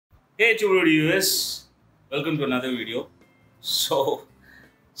Hey TUBERBUDDY viewers, welcome to another video. So,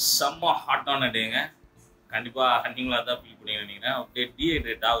 summer hot on a day. Kandipa hunting la da feel pudinga neenga update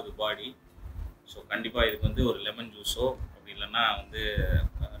dehydrate ஆகுது பாடி. So கண்டிப்பா இதுக்கு வந்து ஒரு lemon ஜூஸோ அப்படி இல்லனா வந்து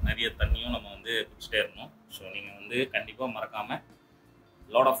நிறைய தண்ணியும் நம்ம வந்து குடிச்சிட்டே இருக்கணும். So நீங்க வந்து கண்டிப்பா மறக்காம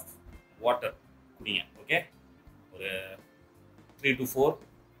lot of water குடிங்க. ஓகே? ஒரு 3 to 4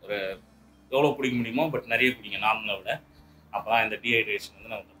 ஒரு எவ்வளவு குடிக்க முடியுமோ பட் நிறைய குடிங்க நார்மலா விட. அப்பதான் இந்த டீஹைட்ரேஷன்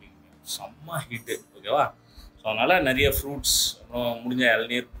வந்து நமக்கு செம்ம ஹீட்டு ஓகேவா. ஸோ அதனால் நிறைய ஃப்ரூட்ஸ் அப்புறம் முடிஞ்ச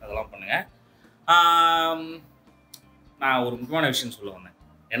இளநீர் அதெல்லாம் பண்ணுங்கள். நான் ஒரு முக்கியமான விஷயம் சொல்ல வந்தேன்.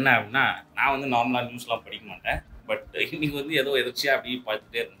 என்ன அப்படின்னா, நான் வந்து நார்மலாக நியூஸ்லாம் படிக்க மாட்டேன். பட் இன்றைக்கி வந்து ஏதோ எதாச்சியாக அப்படி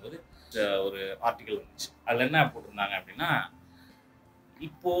பார்த்துட்டே இருக்கும்போது ஒரு ஆர்டிக்கல் வந்துச்சு. அதில் என்ன போட்டிருந்தாங்க அப்படின்னா,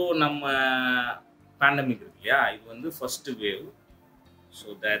 இப்போது நம்ம பேண்டமிக் இருக்கு இல்லையா, இது வந்து first wave. So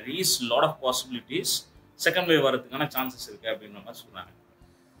there is lot of possibilities second wave வரதுக்கான சான்சஸ் இருக்குது அப்படின்ற மாதிரி சொல்கிறாங்க.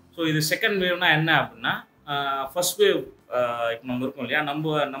 ஸோ இது செகண்ட் வேவ்னா என்ன அப்படின்னா, ஃபர்ஸ்ட் வேவ் இப்போ நம்ம இருக்கோம் இல்லையா,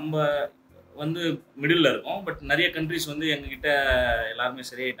 நம்ம வந்து மிடில் இருக்கோம். பட் நிறைய கண்ட்ரிஸ் வந்து எங்ககிட்ட எல்லாருமே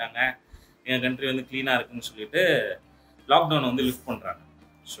சரியாயிட்டாங்க, எங்கள் கண்ட்ரி வந்து க்ளீனாக இருக்குன்னு சொல்லிட்டு லாக்டவுன் வந்து லிஃப்ட் பண்ணுறாங்க.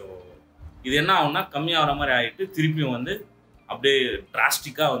 ஸோ இது என்ன ஆகும்னா, கம்மியாகிற மாதிரி ஆகிட்டு திருப்பியும் வந்து அப்படியே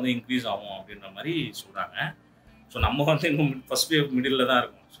டிராஸ்டிக்காக வந்து இன்க்ரீஸ் ஆகும் அப்படின்ற மாதிரி சொல்கிறாங்க. ஸோ நம்ம வந்து இன்னும் ஃபர்ஸ்ட் வேவ் மிடில் தான்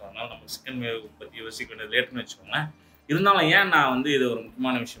இருக்கும். ஸோ அதனால் நம்ம செகண்ட் வேவ் பற்றி யோசிக்க வேண்டியது லேட்டுன்னு வச்சுக்கோங்களேன். இருந்தாலும் ஏன் நான் வந்து இது ஒரு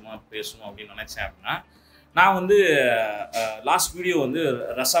முக்கியமான விஷயமா பேசணும் அப்படின்னு நினச்சேன் அப்படின்னா, நான் வந்து லாஸ்ட் வீடியோ வந்து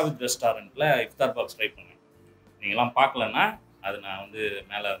ரசா வித் ரெஸ்டாரண்ட்டில் இஃப்தார் பாக்ஸ் ட்ரை பண்ணேன். நீங்களாம் பார்க்கலன்னா அது நான் வந்து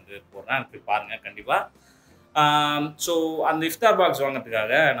மேலே வந்து போடுறேன், அது போய் பாருங்கள் கண்டிப்பாக. ஸோ அந்த இஃப்தார் பாக்ஸ்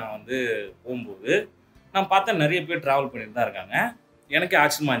வாங்கிறதுக்காக நான் வந்து போகும்போது நான் பார்த்தேன் நிறைய பேர் ட்ராவல் பண்ணிட்டு தான் இருக்காங்க. எனக்கு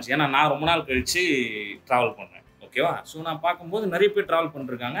ஆச்சரியமா இருந்துச்சு, ஏன்னா நான் ரொம்ப நாள் கழித்து ட்ராவல் பண்ணுறேன் ஓகேவா. ஸோ நான் பார்க்கும்போது நிறைய பேர் ட்ராவல்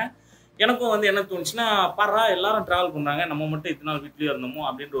பண்ணிருக்காங்க. எனக்கும் வந்து என்ன தோணுச்சுன்னா, பாரா எல்லாரும் ட்ராவல் பண்ணுறாங்க, நம்ம மட்டும் இத்தனை நாள் வீட்லேயே இருந்தோமோ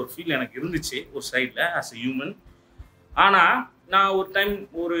அப்படின்ற ஒரு ஃபீல் எனக்கு இருந்துச்சு ஒரு சைடில் ஆஸ் எ ஹியூமன். ஆனால் நான் ஒரு டைம்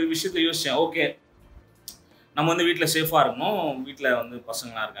ஒரு விஷயத்தை யோசித்தேன். ஓகே, நம்ம வந்து வீட்டில் சேஃபாக இருக்கணும், வீட்டில் வந்து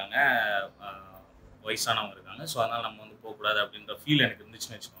பசங்களாம் இருக்காங்க, வயசானவங்க இருக்காங்க, ஸோ அதனால் நம்ம வந்து போகக்கூடாது அப்படின்ற ஃபீல் எனக்கு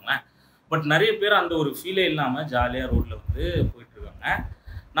இருந்துச்சுன்னு வச்சுக்கோங்களேன். பட் நிறைய பேர் அந்த ஒரு ஃபீலே இல்லாமல் ஜாலியாக ரோட்டில் வந்து போயிட்டுருக்காங்க.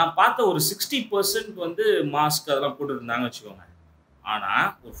 நான் பார்த்த ஒரு 60% வந்து மாஸ்க் அதெல்லாம் போட்டுருந்தாங்க வச்சுக்கோங்க. ஆனால்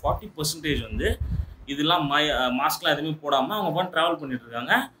ஒரு 40% வந்து இதெல்லாம் மாஸ்க்லாம் எதுவுமே போடாமல் அவங்க பாட்டு ட்ராவல் பண்ணிட்டு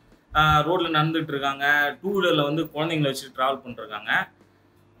இருக்காங்க, ரோட்டில் நடந்துகிட்டு இருக்காங்க, டூ வீலரில் வந்து குழந்தைங்களை வச்சுட்டு ட்ராவல் பண்ணிருக்காங்க.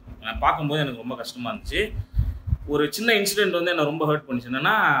 நான் பார்க்கும்போது எனக்கு ரொம்ப கஷ்டமாக இருந்துச்சு. ஒரு சின்ன இன்சிடெண்ட் வந்து என்னை ரொம்ப ஹர்ட் பண்ணிச்சு.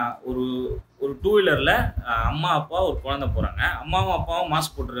 என்னென்னா, ஒரு டூ வீலரில் அம்மா அப்பா ஒரு குழந்தை போகிறாங்க, அம்மாவும் அப்பாவும்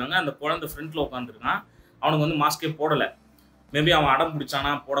மாஸ்க் போட்டுருக்காங்க. அந்த குழந்தை ஃப்ரண்ட்டில் உட்காந்துருக்கான், அவனுக்கு வந்து மாஸ்கே போடலை. மேபி அவன் அடம்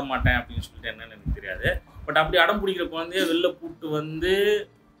பிடிச்சானா போட மாட்டேன் அப்படின்னு சொல்லிட்டு என்னன்னு எனக்கு தெரியாது. பட் அப்படி அடம் பிடிக்கிற குழந்தைய வெளில கூப்பிட்டு வந்து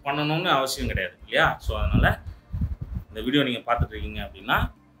பண்ணணும்னு அவசியம் கிடையாது இல்லையா. ஸோ அதனால் இந்த வீடியோ நீங்கள் பார்த்துட்டு இருக்கீங்க அப்படின்னா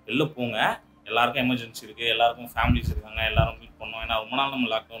வெளில போங்க. எல்லாருக்கும் எமர்ஜென்சி இருக்குது, எல்லாருக்கும் ஃபேமிலிஸ் இருக்காங்க, எல்லாரும் மீட் பண்ணோம். ஏன்னா ரொம்ப நாள்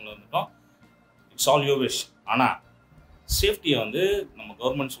நம்ம லாக்டவுனில் இருந்துட்டோம். It's all your wish. ஆனால் சேஃப்டியை வந்து நம்ம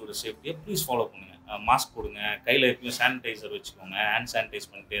கவர்மெண்ட் சொல்கிற சேஃப்டியை ப்ளீஸ் ஃபாலோ பண்ணுங்கள். மாஸ்க் போடுங்க, கையில் எப்பயும் சானிடைசர் வச்சுக்கோங்க, ஹேண்ட்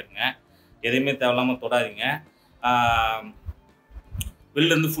சானிடைஸ் பண்ணிட்டே இருங்க, எதையுமே தேவையில்லாமல் தொடாதீங்க.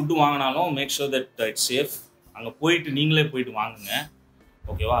 வெளிலேருந்து ஃபுட்டு வாங்கினாலும் make sure that it's safe. அங்கே போயிட்டு நீங்களே போயிட்டு வாங்குங்க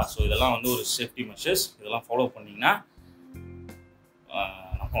ஓகேவா. ஸோ இதெல்லாம் வந்து ஒரு சேஃப்டி மெஷர்ஸ். இதெல்லாம் ஃபாலோ பண்ணிங்கன்னா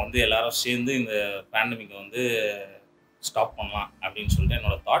நம்ம வந்து எல்லாரும் சேர்ந்து இந்த பேண்டமிக்கை வந்து ஸ்டாப் பண்ணலாம் அப்படின்னு சொல்லிட்டு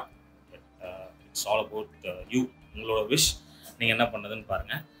என்னோட thought. But it's all about you, உங்களோட விஷ். நீங்கள் என்ன பண்ணுறதுன்னு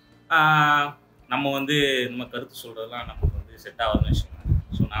பாருங்கள். நம்ம வந்து நம்ம கருத்து சொல்கிறதுலாம் நமக்கு வந்து செட் ஆகாதுன்னு வச்சுக்கோங்க.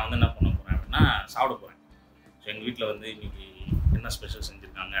 ஸோ நான் வந்து என்ன பண்ண போகிறேன் அப்படின்னா, சாப்பிட போகிறேன். ஸோ எங்கள் வீட்டில் வந்து இன்றைக்கி என்ன ஸ்பெஷல்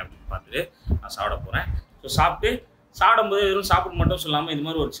செஞ்சுருக்காங்க அப்படின்னு பார்த்துட்டு நான் சாப்பிட போகிறேன். ஸோ சாப்பிடும்போது வெறும் சாப்பிட மட்டும் சொல்லாமல் இது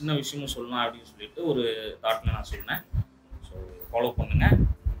மாதிரி ஒரு சின்ன விஷயமும் சொல்லலாம் அப்படின்னு சொல்லிட்டு ஒரு தாட்டில் நான் சொன்னேன். ஸோ ஃபாலோ பண்ணுங்கள்.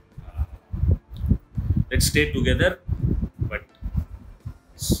 Let's stay together, but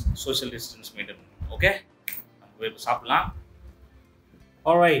social distance maintain பண்ணுங்க. ஓகே, நம்ம போய் சாப்பிட்லாம்.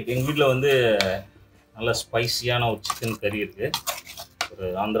 ஆல்ரைட், எங்கள் வீட்டில் வந்து நல்ல ஸ்பைசியான ஒரு சிக்கன் கறி இருக்குது, ஒரு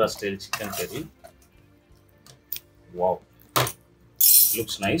ஆந்திரா ஸ்டைல் சிக்கன் கறி. Wow,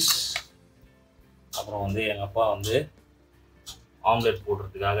 looks nice. அப்புறம் வந்து எங்கள் அப்பா வந்து ஆம்லெட்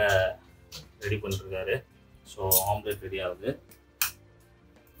போடுறதுக்காக ரெடி பண்ணிட்டுருக்காரு. ஸோ ஆம்லெட் ரெடி ஆகுது.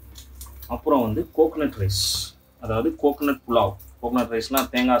 அப்புறம் வந்து கோகோனட் ரைஸ், அதாவது கோகோனட் புலாவ். கோகோனட்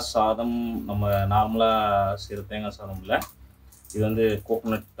ரைஸ்னால் தேங்காய் சாதம், நம்ம நார்மலாக செய்கிற தேங்காய் சாதம் இல்லை, இது வந்து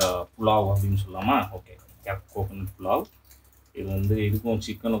கோகோனட் புலாவ் அப்படின்னு சொல்லலாமா. Okay, coconut pulao. இது வந்து இதுக்கும்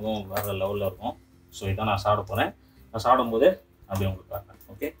சிக்கனுக்கும் வேறு லெவலில் இருக்கும். ஸோ இதான் நான் சாப்பிட போகிறேன். நான் சாப்பிடும்போது அப்படி உங்களுக்கு பார்க்குறேன்.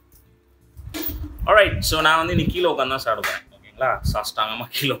 Okay, alright. ஸோ நான் வந்து இன்னைக்கு கீழே உட்காந்து தான் சாப்பிட போகிறேன் ஓகேங்களா. சாஸ்டாங்கமாக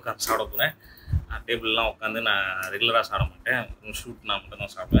கீழே உட்காந்து சாப்பிட போகிறேன். நான் டேபிள்லாம் உட்காந்து நான் ரெகுலராக சாப்பிட மாட்டேன். ஷூட் நான் மட்டும்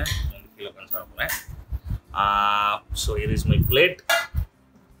தான் சாப்பிடுவேன். வந்து கீழே உட்காந்து சாப்பிடுவேன். ஸோ இது is my plate.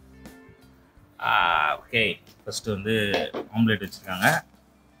 Okay, first வந்து ஆம்லேட் வச்சுருக்காங்க.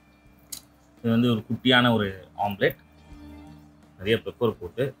 இது வந்து ஒரு குட்டியான ஒரு ஆம்லேட், நிறைய பெப்பர்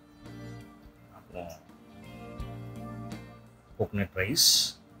போட்டு, அப்புறம் கோகனட் ரைஸ்,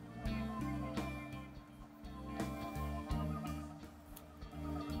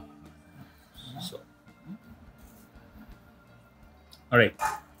 ஆல்ரைட்.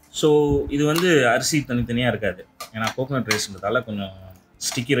 ஸோ இது வந்து அரிசி தனித்தனியாக இருக்காது, ஏன்னா கோகனட் ரைஸ்ன்றதால கொஞ்சம்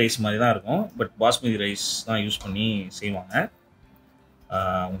ஸ்டிக்கி ரைஸ் மாதிரி தான் இருக்கும். பட் பாஸ்மதி ரைஸ் தான் யூஸ் பண்ணி செய்வாங்க.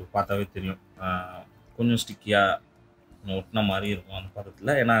 உங்களுக்கு பார்த்தாவே தெரியும், கொஞ்சம் ஸ்டிக்கியாக கொஞ்சம் ஒட்டின மாதிரி இருக்கும் அந்த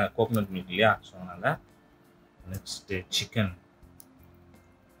பதத்தில், ஏன்னா கோகனட் மில்க் இல்லையா. ஸோ அதனால் நெக்ஸ்ட்டு சிக்கன்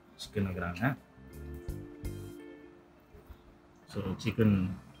வைக்கிறாங்க. ஸோ சிக்கன்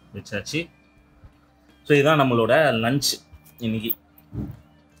வச்சாச்சு. ஸோ இதுதான் நம்மளோட லன்ச் இன்னைக்கு.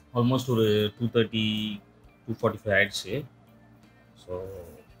 ஆல்மோஸ்ட் ஒரு 2:30 2:45 ஆயிடுச்சு. ஸோ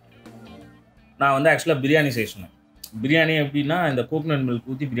நான் வந்து ஆக்சுவலாக பிரியாணி செய்ய சொன்னேன். பிரியாணி எப்படின்னா இந்த கோகனட் மில்க்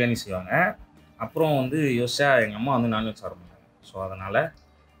ஊற்றி பிரியாணி செய்வாங்க. அப்புறம் வந்து யோசிச்சா எங்கள் அம்மா வந்து நான்வெஜ் சாப்பிட மாட்டாங்க. ஸோ அதனால்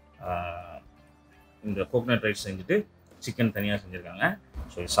இந்த கோகனட் ரைஸ் செஞ்சுட்டு சிக்கன் தனியாக செஞ்சுருக்காங்க.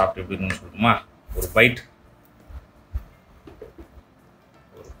 ஸோ இது சாப்பிட்டு எப்படி இருக்குன்னு சொல்லட்டுமா? ஒரு பைட்,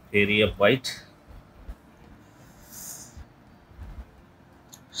 ஒரு பெரிய பைட்,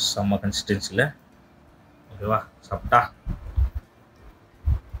 செம்ம கன்சிஸ்டன்சியில். ஓகேவா? சாப்பிட்டா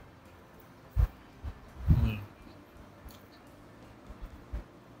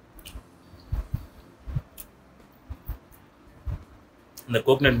இந்த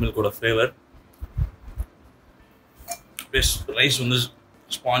கோகனட் மில்கோட ஃப்ளேவர், ரைஸ் வந்து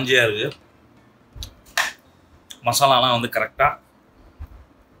ஸ்பாஞ்சியாக இருக்குது, மசாலாலாம் வந்து கரெக்டாக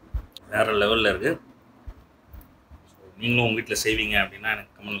வேறு லெவலில் இருக்குது. நீங்களும் உங்கள் வீட்டில் செய்வீங்க அப்படின்னா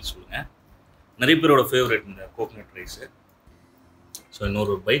எனக்கு கமெண்ட்ல சொல்லுங்கள். நிறைய பேரோட ஃபேவரட் இந்த கோகனட் ரைஸு. ஸோ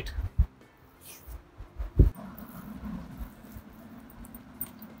இன்னொரு பைட்.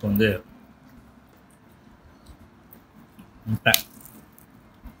 இப்போ வந்து முட்டை.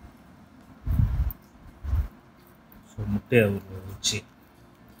 ஸோ முட்டையை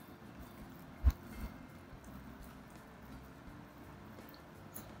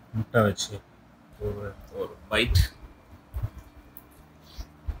வச்சு ஒரு பைட்.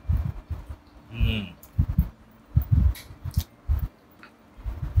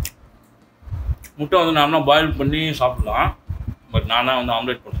 முட்டை வந்து நார்மலாக பாயில் பண்ணி சாப்பிடலாம். பட் நான் வந்து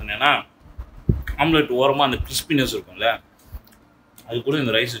ஆம்லேட் போட்டு சொன்னேன்னா, ஆம்லேட் ஓரமாக அந்த கிறிஸ்பினஸ் இருக்கும்ல, அது கூட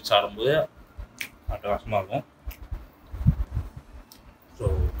இந்த ரைஸ் வச்சு சாப்பிடும்போது அட்டகாசமாக இருக்கும். ஸோ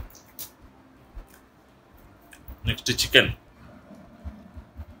நெக்ஸ்ட்டு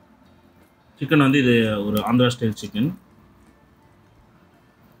சிக்கன் வந்து இது ஒரு ஆந்திரா ஸ்டைல் சிக்கன்.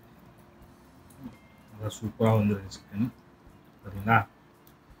 சூப்பராக வந்துருக்கு சிக்கன். பார்த்தீங்களா?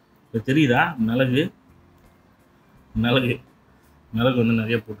 இப்போ தெரியுதா? மிளகு வந்து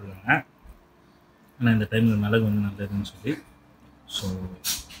நிறைய போட்டிருக்காங்க. ஆனால் இந்த டைமில் மிளகு வந்து நல்லதுன்னு சொல்லி. ஸோ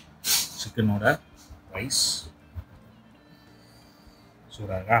சிக்கனோட ரைஸ்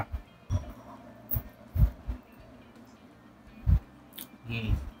சூடாகா.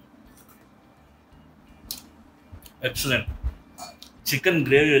 எக்ஸலண்ட். சிக்கன்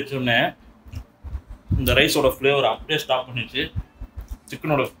கிரேவி வச்சோடனே இந்த ரைஸோட ஃப்ளேவர் அப்படியே ஸ்டாப் பண்ணிச்சு.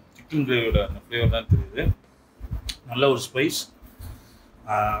 சிக்கன் கிரேவியோட அந்த ஃப்ளேவர் தான் தெரியுது. நல்ல ஒரு ஸ்பைஸ்.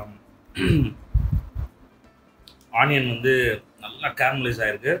 ஆனியன் வந்து நல்லா கேரமலைஸ்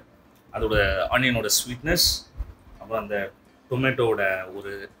ஆகிருக்கு. அதோட ஆனியனோட ஸ்வீட்னஸ், அப்புறம் அந்த டொமேட்டோட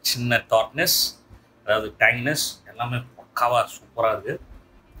ஒரு சின்ன டார்க்னஸ், அதாவது டேங்னஸ், எல்லாமே பக்காவாக சூப்பராக இருக்குது.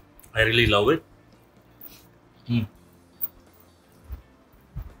 I really love it.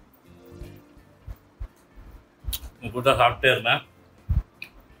 கொடுத்தா சாப்பிட்டே இருந்தேன்.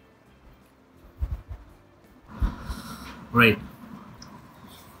 ரைட்.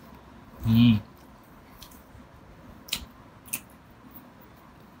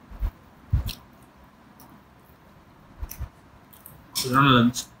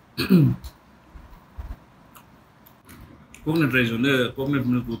 லஞ்ச். கோகனட் ரைஸ் வந்து கோகனட்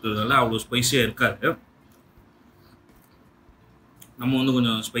மில்க் ஊற்றுறதால அவ்வளோ ஸ்பைஸியாக இருக்காது. நம்ம வந்து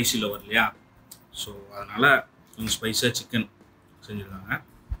கொஞ்சம் ஸ்பைசி லவர் இல்லையா. ஸோ அதனால் கொஞ்சம் ஸ்பைஸாக சிக்கன் செஞ்சுருக்காங்க.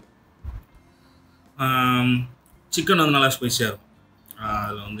 சிக்கன் வந்து நல்லா ஸ்பைஸியாக இருக்கும்.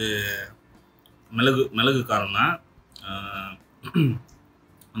 அதில் வந்து மிளகு காரம் தான்.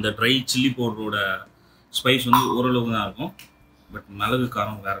 அந்த ட்ரை சில்லி பவுடரோட ஸ்பைஸ் வந்து ஓரளவுக்கு தான் இருக்கும். பட் மிளகு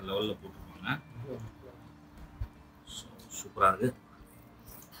காரம் வேறு லெவலில் போட்டிருப்பாங்க. ஸோ சூப்பராக இருக்குது.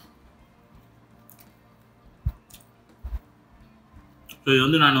 ஸோ இது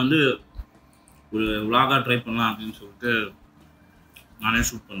வந்து நான் வந்து ஒரு vlog-ஆ ட்ரை பண்ணலாம் அப்படின்னு சொல்லிட்டு நானே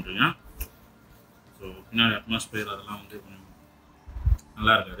ஷூட் பண்ணுறேன். ஸோ பின்னாடி அட்மாஸ்பியர் அதெல்லாம் வந்து கொஞ்சம்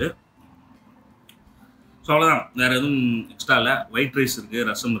நல்லா இருக்காது. ஸோ அவ்வளோதான், வேறு எதுவும் எக்ஸ்ட்ரா இல்லை. ஒயிட் ரைஸ் இருக்குது,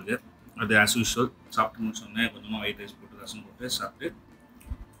 ரசம் இருக்குது. அது ஆஸ் யூஷுவல் சாப்பிட்டு முடிச்சோடனே கொஞ்சமாக ஒயிட் ரைஸ் போட்டு ரசம் போட்டு சாப்பிட்டு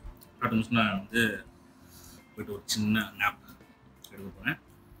முடிச்சுன்னா வந்து போய்ட்டு ஒரு சின்ன நேப் எடுக்க போகிறேன்.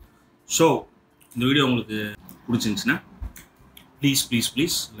 ஸோ இந்த வீடியோ உங்களுக்கு பிடிச்சிருந்துச்சுன்னா ப்ளீஸ்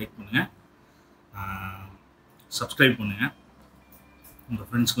லைக் பண்ணுங்கள், சப்ஸ்கிரைப் பண்ணுங்கள், உங்கள்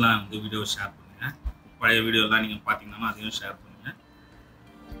ஃப்ரெண்ட்ஸ்க்கெலாம் வந்து வீடியோ ஷேர் பண்ணுங்கள். பழைய வீடியோலாம் நீங்கள் பார்த்தீங்கன்னா அதையும் ஷேர் பண்ணுங்கள்.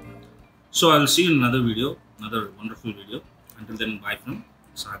 So I'll see you in another video, another wonderful video. Until then, bye from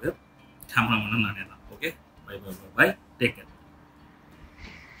Sagar. Cameraman Naneda. Okay? Bye. Take care.